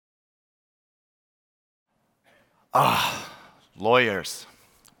Lawyers.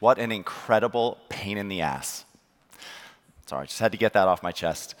 What an incredible pain in the ass. Sorry, just had to get that off my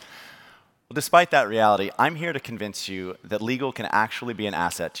chest. Well, despite that reality, I'm here to convince you that legal can actually be an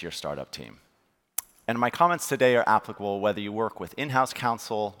asset to your startup team. And my comments today are applicable whether you work with in-house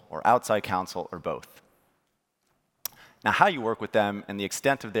counsel or outside counsel or both. Now, how you work with them and the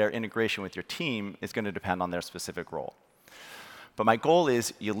extent of their integration with your team is going to depend on their specific role. But my goal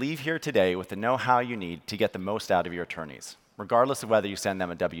is you leave here today with the know-how you need to get the most out of your attorneys, regardless of whether you send them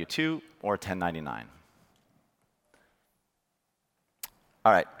a W-2 or a 1099.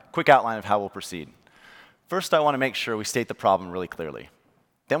 All right, quick outline of how we'll proceed. First, I want to make sure we state the problem really clearly.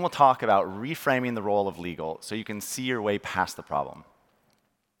 Then we'll talk about reframing the role of legal so you can see your way past the problem.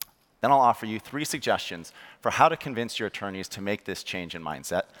 Then I'll offer you 3 suggestions for how to convince your attorneys to make this change in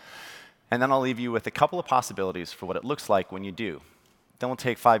mindset. And then I'll leave you with a couple of possibilities for what it looks like when you do. Then we'll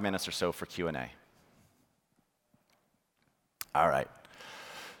take 5 minutes or so for Q&A. All right.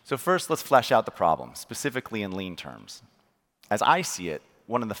 So first, let's flesh out the problem, specifically in lean terms. As I see it,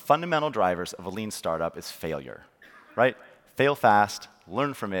 one of the fundamental drivers of a lean startup is failure, right? Fail fast,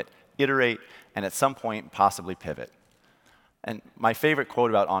 learn from it, iterate, and at some point, possibly pivot. And my favorite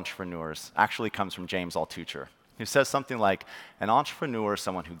quote about entrepreneurs actually comes from James Altucher, who says something like, an entrepreneur is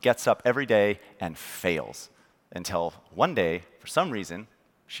someone who gets up every day and fails until one day, for some reason,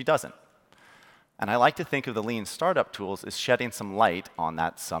 she doesn't. And I like to think of the lean startup tools as shedding some light on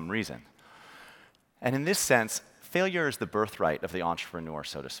that some reason. And in this sense, failure is the birthright of the entrepreneur,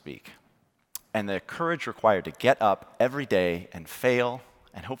 so to speak. And the courage required to get up every day and fail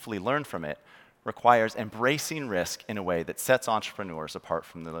and hopefully learn from it requires embracing risk in a way that sets entrepreneurs apart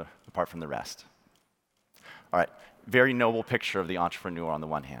from the rest. All right, very noble picture of the entrepreneur on the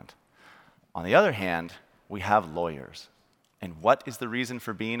one hand. On the other hand, we have lawyers. And what is the reason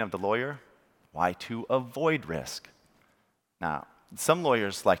for being of the lawyer? Why, to avoid risk. Now, some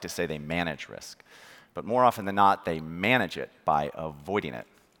lawyers like to say they manage risk, but more often than not, they manage it by avoiding it.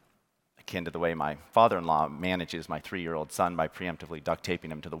 Akin to the way my father-in-law manages my 3-year-old son by preemptively duct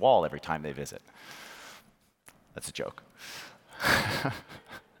taping him to the wall every time they visit. That's a joke.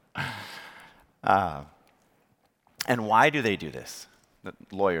 And why do they do this? The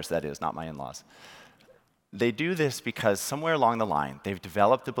lawyers, that is, not my in-laws. They do this because somewhere along the line, they've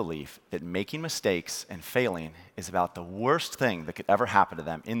developed the belief that making mistakes and failing is about the worst thing that could ever happen to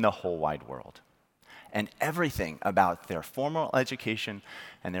them in the whole wide world. And everything about their formal education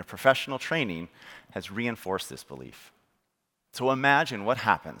and their professional training has reinforced this belief. So imagine what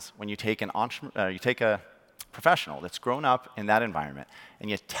happens when you take a professional that's grown up in that environment and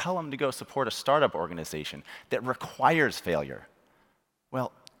you tell them to go support a startup organization that requires failure.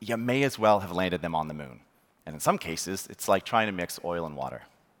 Well, you may as well have landed them on the moon. And in some cases, it's like trying to mix oil and water.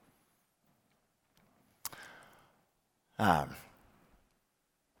 But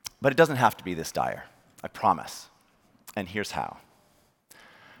it doesn't have to be this dire, I promise. And here's how.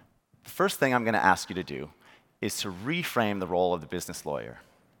 The first thing I'm going to ask you to do is to reframe the role of the business lawyer.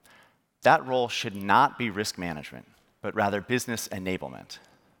 That role should not be risk management, but rather business enablement.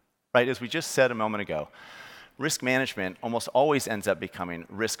 Right? As we just said a moment ago, risk management almost always ends up becoming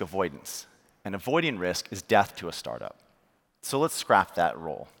risk avoidance. And avoiding risk is death to a startup. So let's scrap that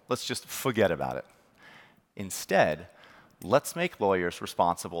role. Let's just forget about it. Instead, let's make lawyers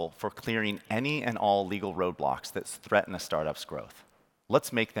responsible for clearing any and all legal roadblocks that threaten a startup's growth.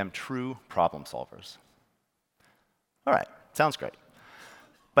 Let's make them true problem solvers. All right, sounds great.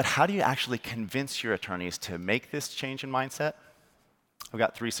 But how do you actually convince your attorneys to make this change in mindset? I've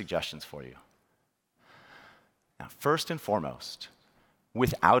got 3 suggestions for you. Now, first and foremost,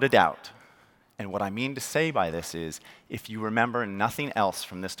 without a doubt, and what I mean to say by this is, if you remember nothing else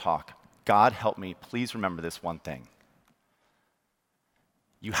from this talk, God help me, please remember this one thing.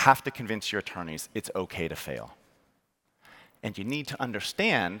 You have to convince your attorneys it's okay to fail. And you need to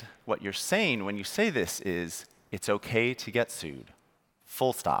understand what you're saying when you say this is, it's okay to get sued.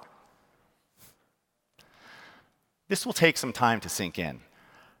 Full stop. This will take some time to sink in,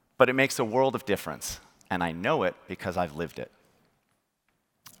 but it makes a world of difference, and I know it because I've lived it.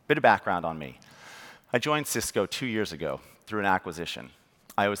 Bit of background on me. I joined Cisco 2 years ago through an acquisition.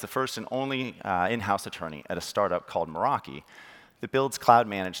 I was the first and only in-house attorney at a startup called Meraki that builds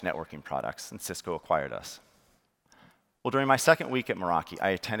cloud-managed networking products, and Cisco acquired us. Well, during my second week at Meraki,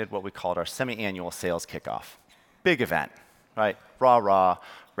 I attended what we called our semi-annual sales kickoff. Big event, right? Rah,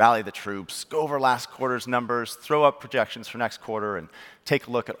 rally the troops, go over last quarter's numbers, throw up projections for next quarter, and take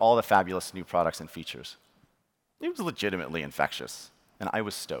a look at all the fabulous new products and features. It was legitimately infectious, and I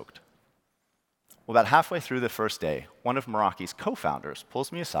was stoked. Well, about halfway through the first day, one of Meraki's co-founders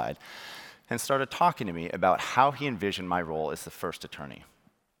pulls me aside and started talking to me about how he envisioned my role as the first attorney.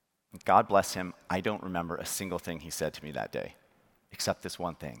 God bless him, I don't remember a single thing he said to me that day, except this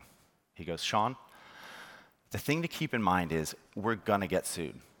one thing. He goes, Sean, the thing to keep in mind is we're gonna get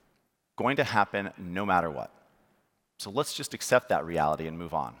sued. Going to happen no matter what. So let's just accept that reality and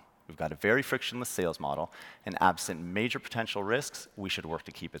move on. We've got a very frictionless sales model, and absent major potential risks, we should work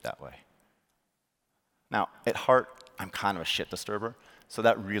to keep it that way. Now, at heart, I'm kind of a shit disturber, so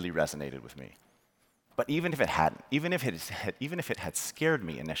that really resonated with me. But even if it hadn't, even if it had scared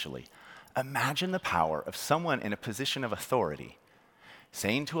me initially, imagine the power of someone in a position of authority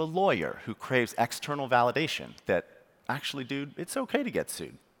saying to a lawyer who craves external validation that, actually, dude, it's okay to get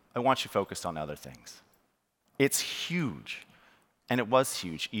sued. I want you focused on other things. It's huge, and it was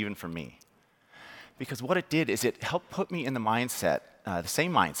huge even for me. Because what it did is it helped put me in the mindset, the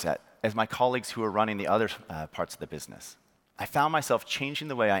same mindset as my colleagues who were running the other parts of the business. I found myself changing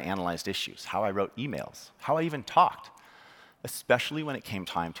the way I analyzed issues, how I wrote emails, how I even talked, especially when it came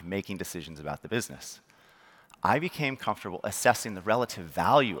time to making decisions about the business. I became comfortable assessing the relative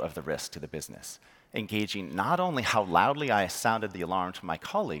value of the risk to the business, engaging not only how loudly I sounded the alarm to my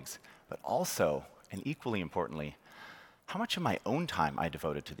colleagues, but also, and equally importantly, how much of my own time I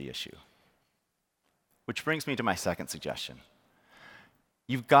devoted to the issue. Which brings me to my second suggestion.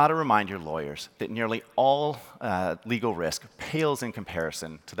 You've got to remind your lawyers that nearly all legal risk pales in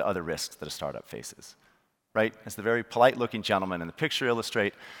comparison to the other risks that a startup faces, right? As the very polite-looking gentleman in the picture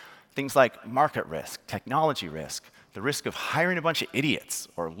illustrate, things like market risk, technology risk, the risk of hiring a bunch of idiots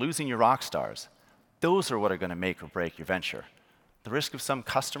or losing your rock stars, those are what are going to make or break your venture. The risk of some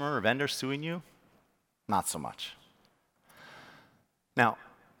customer or vendor suing you, not so much. Now,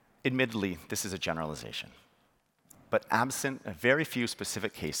 admittedly, this is a generalization. But absent a very few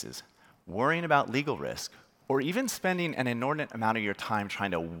specific cases, worrying about legal risk, or even spending an inordinate amount of your time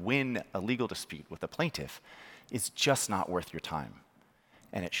trying to win a legal dispute with a plaintiff, is just not worth your time.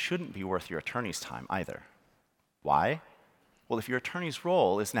 And it shouldn't be worth your attorney's time either. Why? Well, if your attorney's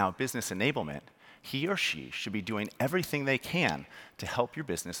role is now business enablement, he or she should be doing everything they can to help your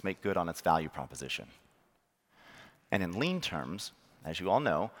business make good on its value proposition. And in lean terms, as you all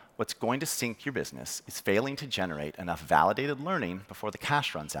know, what's going to sink your business is failing to generate enough validated learning before the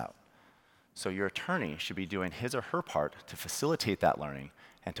cash runs out. So your attorney should be doing his or her part to facilitate that learning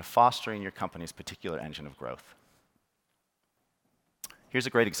and to fostering your company's particular engine of growth. Here's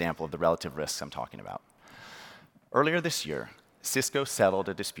a great example of the relative risks I'm talking about. Earlier this year, Cisco settled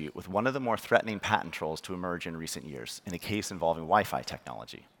a dispute with one of the more threatening patent trolls to emerge in recent years in a case involving Wi-Fi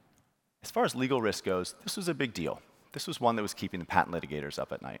technology. As far as legal risk goes, this was a big deal. This was one that was keeping the patent litigators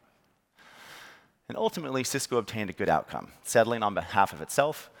up at night. And ultimately, Cisco obtained a good outcome, settling on behalf of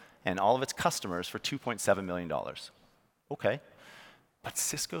itself and all of its customers for $2.7 million. Okay, but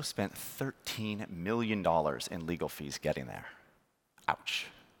Cisco spent $13 million in legal fees getting there. Ouch.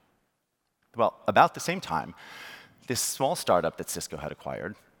 Well, about the same time, this small startup that Cisco had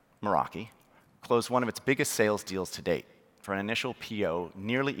acquired, Meraki, closed one of its biggest sales deals to date for an initial PO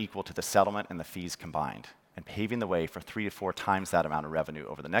nearly equal to the settlement and the fees combined, and paving the way for 3 to 4 times that amount of revenue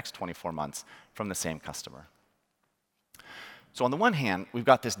over the next 24 months from the same customer. So on the one hand, we've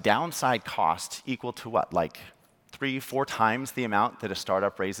got this downside cost equal to what, like 3, 4 times the amount that a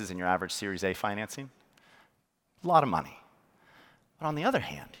startup raises in your average Series A financing? A lot of money. But on the other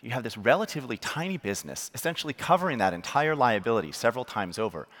hand, you have this relatively tiny business essentially covering that entire liability several times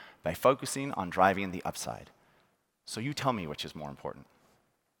over by focusing on driving the upside. So you tell me which is more important.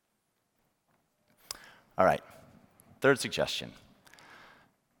 All right, third suggestion.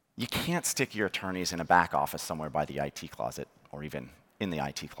 You can't stick your attorneys in a back office somewhere by the IT closet, or even in the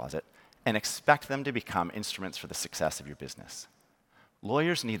IT closet, and expect them to become instruments for the success of your business.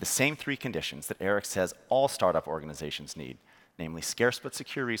 Lawyers need the same 3 conditions that Eric says all startup organizations need, namely scarce but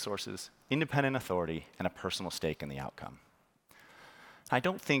secure resources, independent authority, and a personal stake in the outcome. I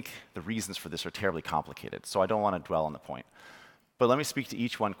don't think the reasons for this are terribly complicated, so I don't want to dwell on the point. But let me speak to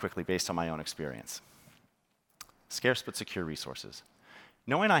each one quickly based on my own experience. Scarce but secure resources.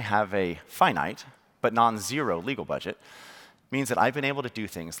 Knowing I have a finite but non-zero legal budget means that I've been able to do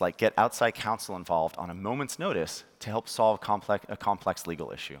things like get outside counsel involved on a moment's notice to help solve a complex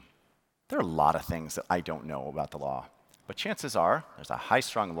legal issue. There are a lot of things that I don't know about the law, but chances are there's a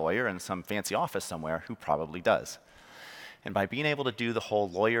high-strung lawyer in some fancy office somewhere who probably does. And by being able to do the whole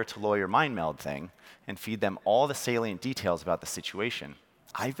lawyer-to-lawyer mind meld thing and feed them all the salient details about the situation,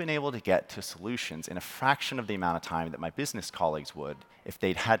 I've been able to get to solutions in a fraction of the amount of time that my business colleagues would if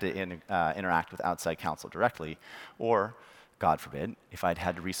they'd had to interact with outside counsel directly, or, God forbid, if I'd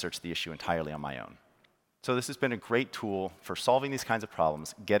had to research the issue entirely on my own. So this has been a great tool for solving these kinds of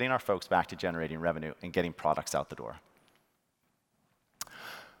problems, getting our folks back to generating revenue, and getting products out the door.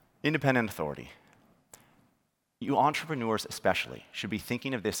 Independent authority. You entrepreneurs especially should be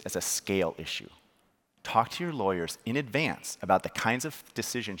thinking of this as a scale issue. Talk to your lawyers in advance about the kinds of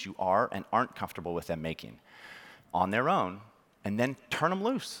decisions you are and aren't comfortable with them making on their own, and then turn them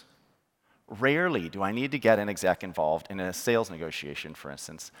loose. Rarely do I need to get an exec involved in a sales negotiation, for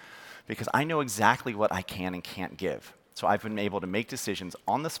instance, because I know exactly what I can and can't give. So I've been able to make decisions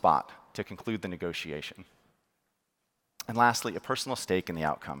on the spot to conclude the negotiation. And lastly, a personal stake in the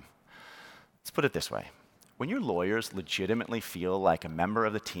outcome. Let's put it this way. When your lawyers legitimately feel like a member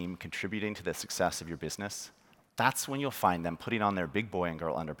of the team contributing to the success of your business, that's when you'll find them putting on their big boy and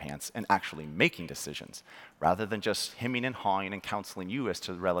girl underpants and actually making decisions, rather than just hemming and hawing and counseling you as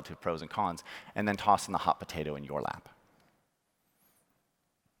to the relative pros and cons, and then tossing the hot potato in your lap.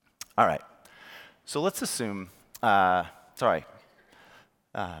 All right, so let's assume, you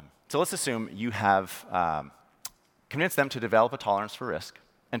have convinced them to develop a tolerance for risk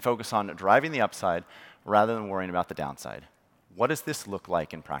and focus on driving the upside rather than worrying about the downside. What does this look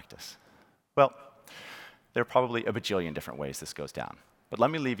like in practice? Well, there are probably a bajillion different ways this goes down. But let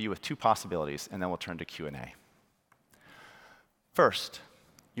me leave you with two possibilities, and then we'll turn to Q&A. First,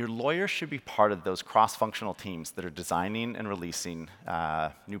 your lawyer should be part of those cross-functional teams that are designing and releasing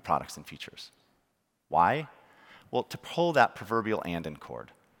new products and features. Why? Well, to pull that proverbial and-in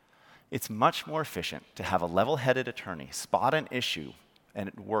cord. It's much more efficient to have a level-headed attorney spot an issue and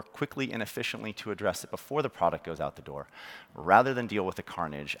work quickly and efficiently to address it before the product goes out the door, rather than deal with the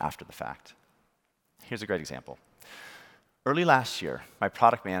carnage after the fact. Here's a great example. Early last year, my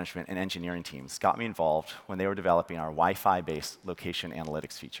product management and engineering teams got me involved when they were developing our Wi-Fi-based location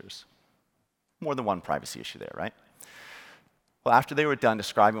analytics features. More than one privacy issue there, right? Well, after they were done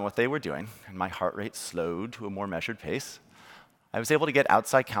describing what they were doing, and my heart rate slowed to a more measured pace, I was able to get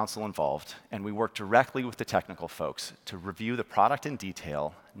outside counsel involved, and we worked directly with the technical folks to review the product in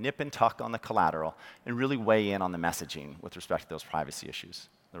detail, nip and tuck on the collateral, and really weigh in on the messaging with respect to those privacy issues.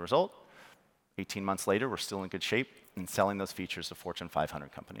 The result? 18 months later, we're still in good shape and selling those features to Fortune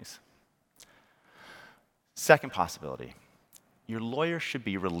 500 companies. Second possibility, your lawyer should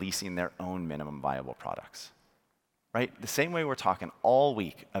be releasing their own minimum viable products, right? The same way we're talking all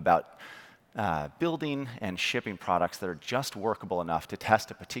week about building and shipping products that are just workable enough to test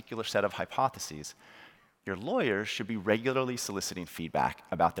a particular set of hypotheses, your lawyers should be regularly soliciting feedback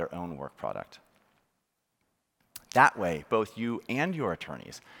about their own work product. That way, both you and your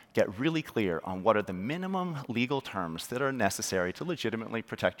attorneys get really clear on what are the minimum legal terms that are necessary to legitimately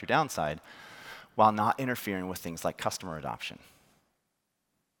protect your downside while not interfering with things like customer adoption.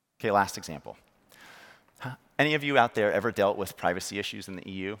 Okay, last example. Any of you out there ever dealt with privacy issues in the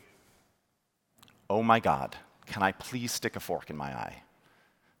EU? Oh my God, can I please stick a fork in my eye?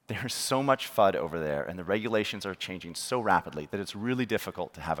 There's so much FUD over there, and the regulations are changing so rapidly that it's really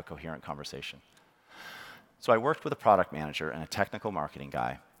difficult to have a coherent conversation. So I worked with a product manager and a technical marketing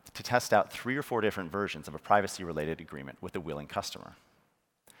guy to test out 3 or 4 different versions of a privacy-related agreement with a willing customer.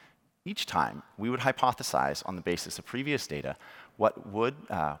 Each time, we would hypothesize on the basis of previous data what would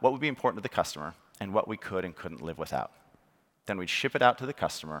be important to the customer and what we could and couldn't live without. Then we'd ship it out to the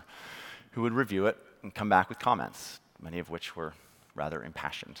customer, who would review it and come back with comments, many of which were rather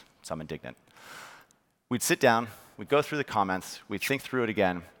impassioned, some indignant. We'd sit down, we'd go through the comments, we'd think through it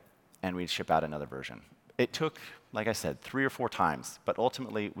again, and we'd ship out another version. It took, like I said, 3 or 4 times, but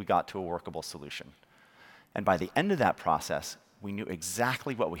ultimately we got to a workable solution. And by the end of that process, we knew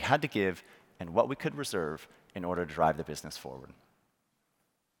exactly what we had to give and what we could reserve in order to drive the business forward.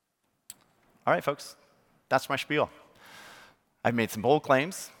 All right, folks, that's my spiel. I've made some bold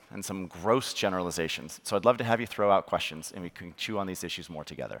claims and some gross generalizations, so I'd love to have you throw out questions and we can chew on these issues more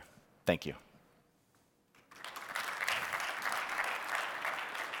together. Thank you.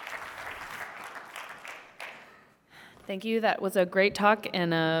 Thank you. That was a great talk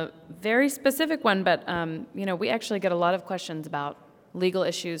and a very specific one, but we actually get a lot of questions about legal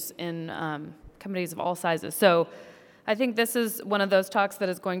issues in companies of all sizes. So I think this is one of those talks that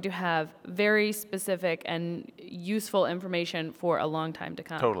is going to have very specific and useful information for a long time to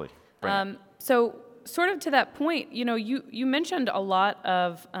come. Totally. So sort of to that point, you mentioned a lot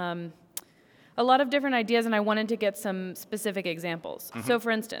of different ideas, and I wanted to get some specific examples. Mm-hmm. So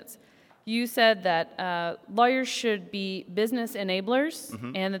for instance, you said that lawyers should be business enablers,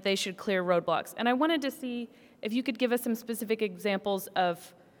 mm-hmm. and that they should clear roadblocks. And I wanted to see if you could give us some specific examples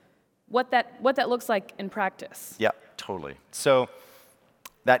of what that looks like in practice. Yeah, totally. So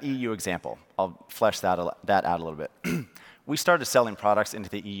that EU example, I'll flesh that out a little bit. We started selling products into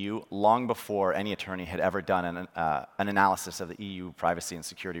the EU long before any attorney had ever done an analysis of the EU privacy and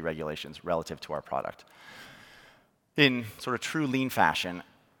security regulations relative to our product. In sort of true lean fashion,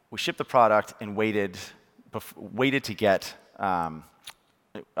 we shipped the product and waited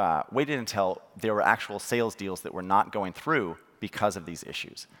until there were actual sales deals that were not going through because of these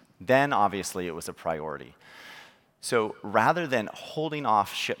issues. Then, obviously, it was a priority. So rather than holding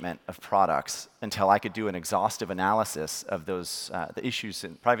off shipment of products until I could do an exhaustive analysis of those the issues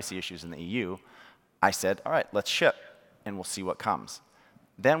and privacy issues in the EU, I said, all right, let's ship, and we'll see what comes.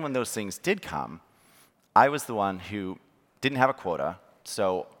 Then when those things did come, I was the one who didn't have a quota,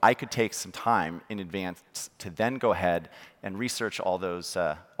 so I could take some time in advance to then go ahead and research all those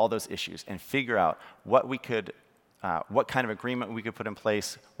issues and figure out what kind of agreement we could put in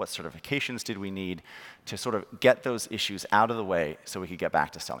place, what certifications did we need to sort of get those issues out of the way so we could get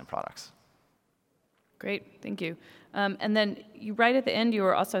back to selling products. Great, thank you. And then right at the end, you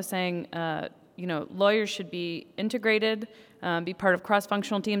were also saying, lawyers should be integrated, be part of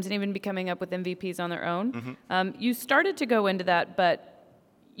cross-functional teams, and even be coming up with MVPs on their own. Mm-hmm. You started to go into that, but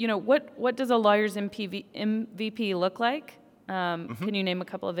what does a lawyer's MVP look like? Mm-hmm. Can you name a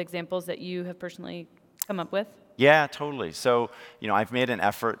couple of examples that you have personally come up with? Yeah, totally. So, I've made an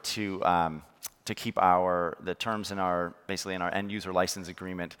effort to keep the terms in our end user license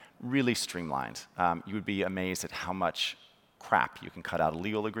agreement really streamlined. You would be amazed at how much crap you can cut out of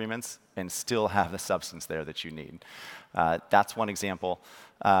legal agreements and still have the substance there that you need. That's one example.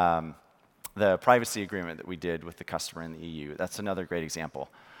 The privacy agreement that we did with the customer in the EU, that's another great example.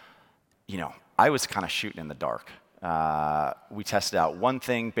 I was kind of shooting in the dark. We tested out one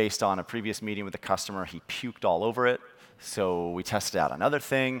thing based on a previous meeting with the customer. He puked all over it. So we tested out another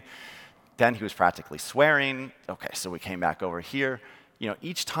thing. Then he was practically swearing. OK, so we came back over here.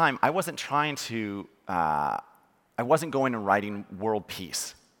 Each time I wasn't going and writing world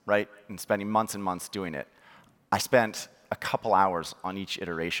peace, right, and spending months and months doing it. I spent a couple hours on each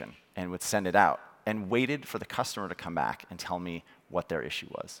iteration and would send it out and waited for the customer to come back and tell me what their issue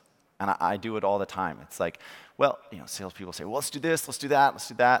was. And I do it all the time. It's like, well, salespeople say, well, let's do this, let's do that, let's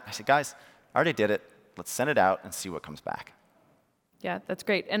do that. I say, guys, I already did it. Let's send it out and see what comes back. Yeah, that's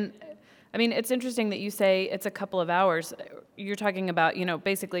great. And I mean, it's interesting that you say it's a couple of hours. You're talking about,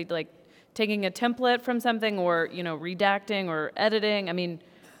 basically like taking a template from something or, redacting or editing. I mean,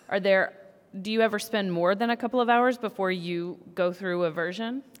 do you ever spend more than a couple of hours before you go through a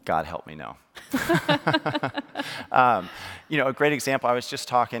version? God help me, no. A great example, I was just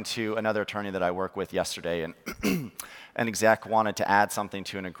talking to another attorney that I work with yesterday, and an exec wanted to add something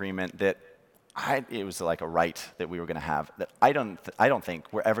to an agreement that it was like a right that we were going to have that I don't think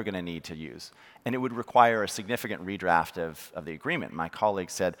we're ever going to need to use. And it would require a significant redraft of the agreement. My colleague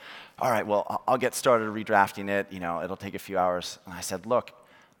said, all right, well, I'll get started redrafting it. It'll take a few hours. And I said, look,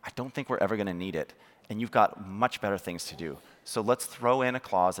 I don't think we're ever going to need it. And you've got much better things to do. So let's throw in a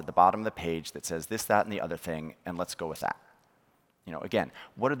clause at the bottom of the page that says this, that, and the other thing, and let's go with that. Again,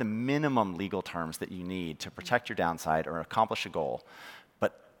 what are the minimum legal terms that you need to protect your downside or accomplish a goal?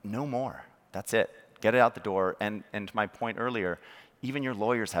 But no more. That's it. Get it out the door. And to my point earlier, even your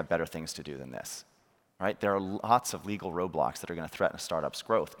lawyers have better things to do than this. Right? There are lots of legal roadblocks that are going to threaten a startup's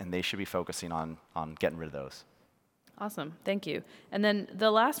growth, and they should be focusing on getting rid of those. Awesome. Thank you. And then the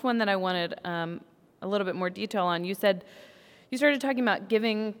last one that I wanted a little bit more detail on, you said you started talking about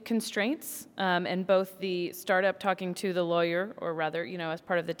giving constraints and both the startup talking to the lawyer, or rather, as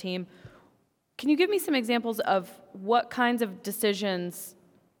part of the team. Can you give me some examples of what kinds of decisions,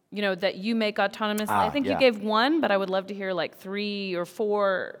 that you make autonomously? I think you gave one, but I would love to hear like 3 or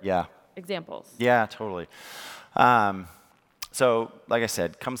 4 examples. Yeah, totally. So, like I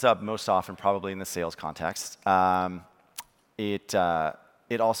said, comes up most often probably in the sales context.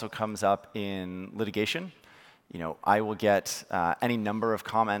 It also comes up in litigation. I will get any number of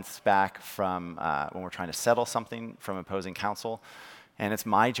comments back from when we're trying to settle something from opposing counsel, and it's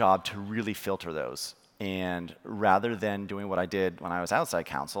my job to really filter those. And rather than doing what I did when I was outside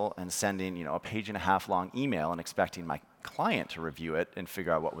counsel and sending a page-and-a-half long email and expecting my client to review it and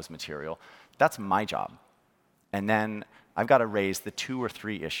figure out what was material, that's my job. And then I've got to raise the 2 or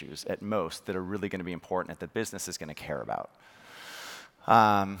 3 issues at most that are really going to be important that the business is going to care about.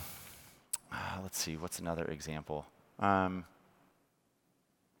 Let's see, what's another example? The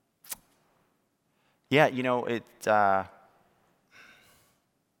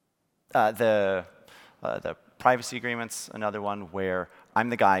privacy agreement's another one where I'm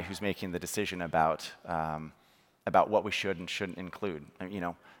the guy who's making the decision about what we should and shouldn't include.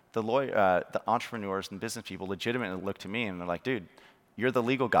 The entrepreneurs and business people legitimately look to me and they're like, dude, you're the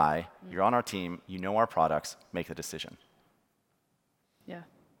legal guy, you're on our team, you know our products, make the decision.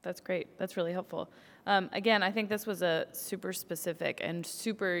 That's great. That's really helpful. Again, I think this was a super specific and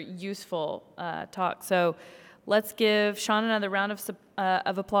super useful talk. So let's give Sean another round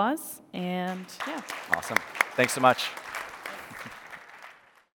of applause. And yeah. Awesome. Thanks so much.